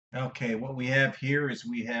Okay, what we have here is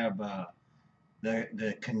we have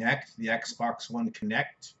the Kinect, the Xbox One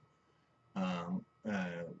Kinect.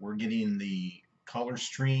 We're getting the color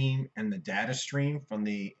stream and the data stream from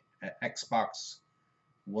the Xbox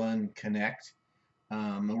One Kinect.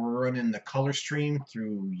 And we're running the color stream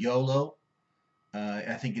through YOLO.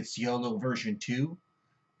 I think it's YOLO version 2.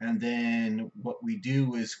 And then what we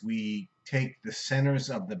do is we take the centers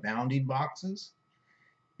of the bounding boxes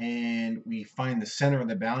and we find the center of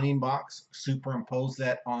the bounding box, superimpose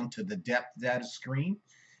that onto the depth data screen,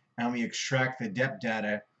 and we extract the depth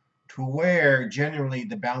data to where generally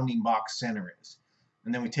the bounding box center is.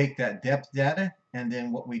 And then we take that depth data, and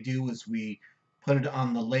then what we do is we put it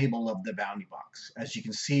on the label of the bounding box. As you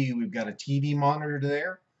can see, we've got a TV monitor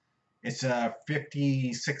there. It's a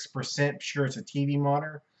 56% sure it's a TV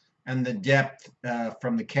monitor, and the depth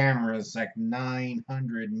from the camera is like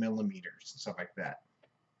 900 millimeters, stuff like that.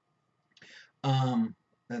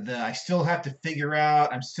 I still have to figure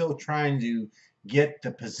out, I'm still trying to get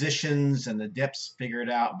the positions and the depths figured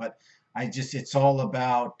out, but it's all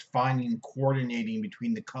about coordinating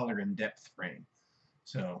between the color and depth frame.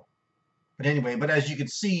 So, but anyway, but as you can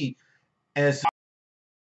see, as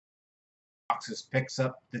boxes picks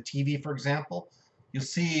up the TV, for example, you'll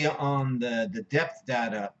see on the depth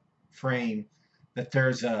data frame that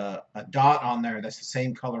there's a dot on there that's the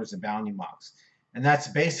same color as the bounding box. And that's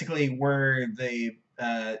basically where the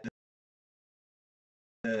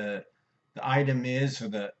item is, or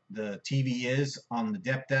the TV is on the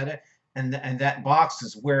depth data, and that box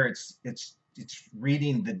is where it's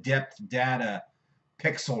reading the depth data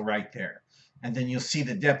pixel right there. And then you'll see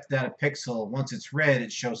the depth data pixel, once it's read,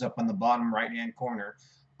 it shows up on the bottom right hand corner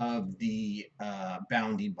of the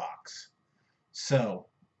bounding box. So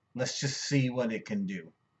let's just see what it can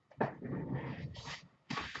do.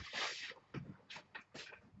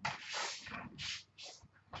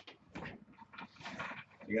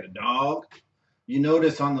 You got a dog. You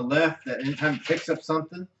notice on the left that anytime it picks up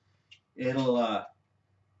something, it'll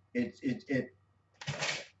it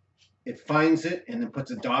finds it and then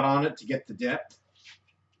puts a dot on it to get the depth.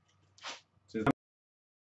 So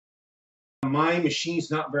my machine's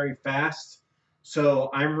not very fast, so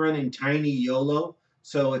I'm running tiny YOLO,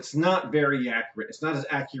 so it's not very accurate. It's not as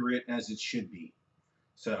accurate as it should be.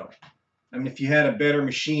 So, I mean, if you had a better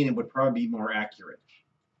machine, it would probably be more accurate.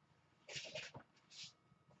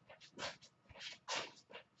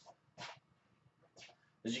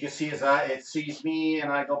 As you can see, as it sees me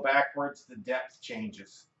and I go backwards, the depth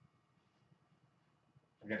changes.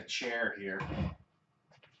 I've got a chair here.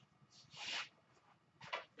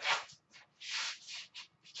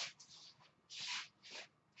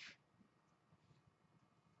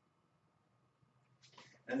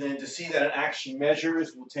 And then to see that it actually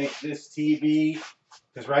measures, we'll take this TV,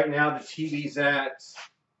 because right now the TV's at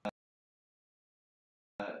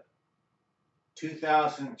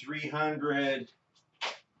 2,300.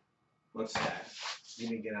 What's that?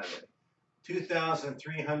 Let me get out of it.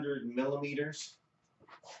 2,300 millimeters.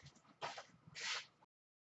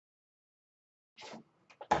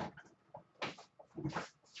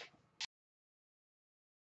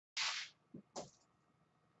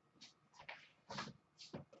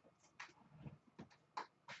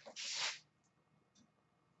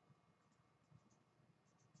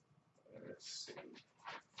 Let's see.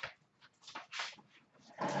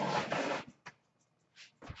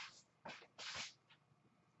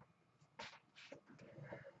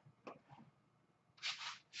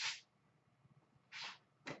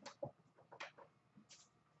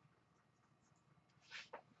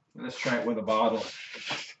 Let's try it with a bottle.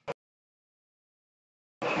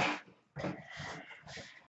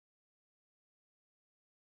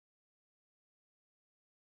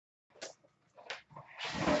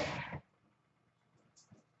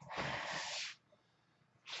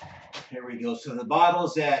 Here we go. So the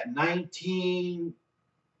bottle's at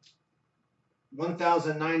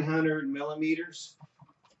 1,900 millimeters.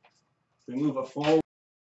 We move it forward.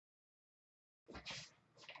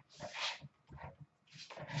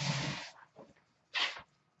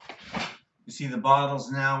 You see the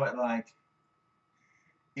bottle's now at like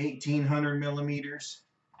 1,800 millimeters.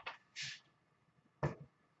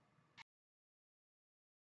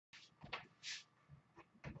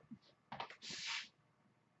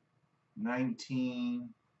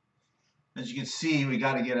 As you can see, we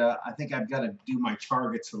got to get I think I've got to do my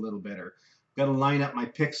targets a little better. Got to line up my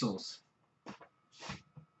pixels.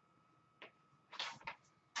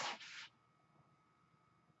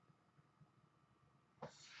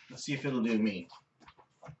 Let's see if it'll do me.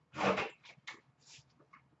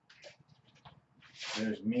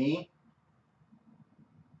 There's me.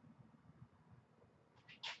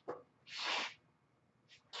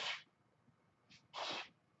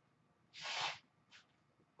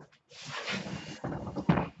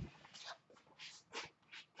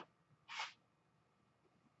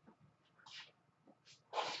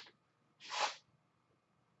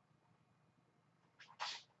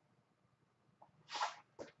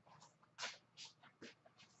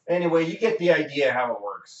 Anyway, you get the idea how it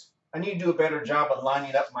works. I need to do a better job of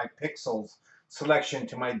lining up my pixels selection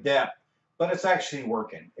to my depth, but it's actually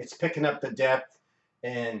working. It's picking up the depth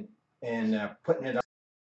and putting it up.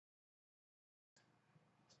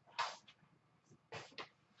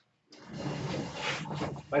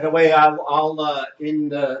 By the way, I'll in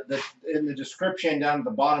the description down at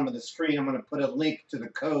the bottom of the screen, I'm going to put a link to the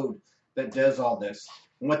code that does all this.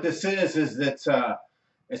 And what this is that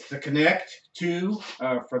it's the Kinect 2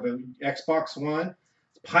 for the Xbox One.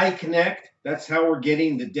 Pi Kinect, that's how we're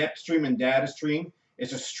getting the depth stream and data stream.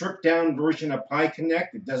 It's a stripped down version of Pi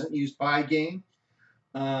Kinect. It doesn't use Pi gain.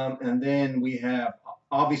 And then we have,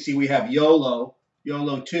 obviously we have YOLO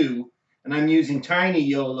 2, and I'm using Tiny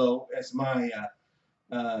YOLO as my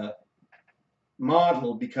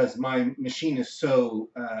model because my machine is so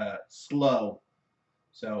slow.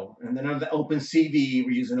 So, and then on the OpenCV,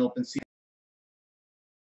 we're using OpenCV.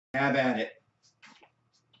 Have at it.